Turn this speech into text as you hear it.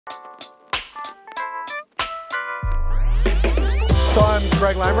So I'm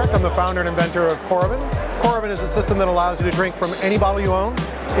Greg Lambrecht. I'm the founder and inventor of Coravin. Coravin is a system that allows you to drink from any bottle you own,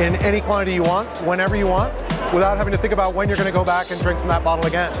 in any quantity you want, whenever you want, without having to think about when you're going to go back and drink from that bottle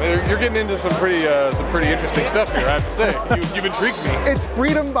again. You're getting into some pretty interesting stuff here, I have to say. You've intrigued me. It's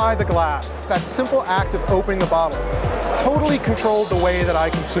freedom by the glass. That simple act of opening the bottle totally controlled the way that I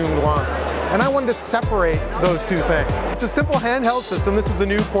consumed wine. And I wanted to separate those two things. It's a simple handheld system. This is the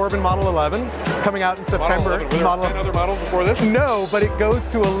new Coravin Model 11 coming out in September. Model 11. Were there 10 other models before this? No, but it goes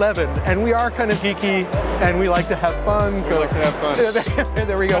to 11. And we are kind of geeky and we like to have fun. We like to have fun.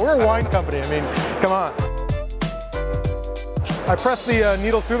 There we go. We're a wine company. I mean, come on. I press the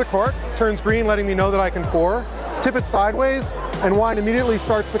needle through the cork, turns green, letting me know that I can pour. Tip it sideways, and wine immediately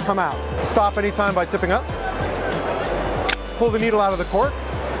starts to come out. Stop anytime by tipping up. Pull the needle out of the cork,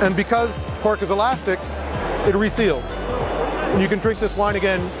 and because cork is elastic, it reseals. And you can drink this wine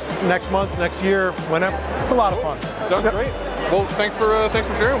again next month, next year, whenever. It's a lot of fun. Sounds great. Well, thanks for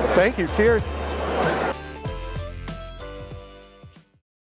sharing with me. Thank you. Cheers.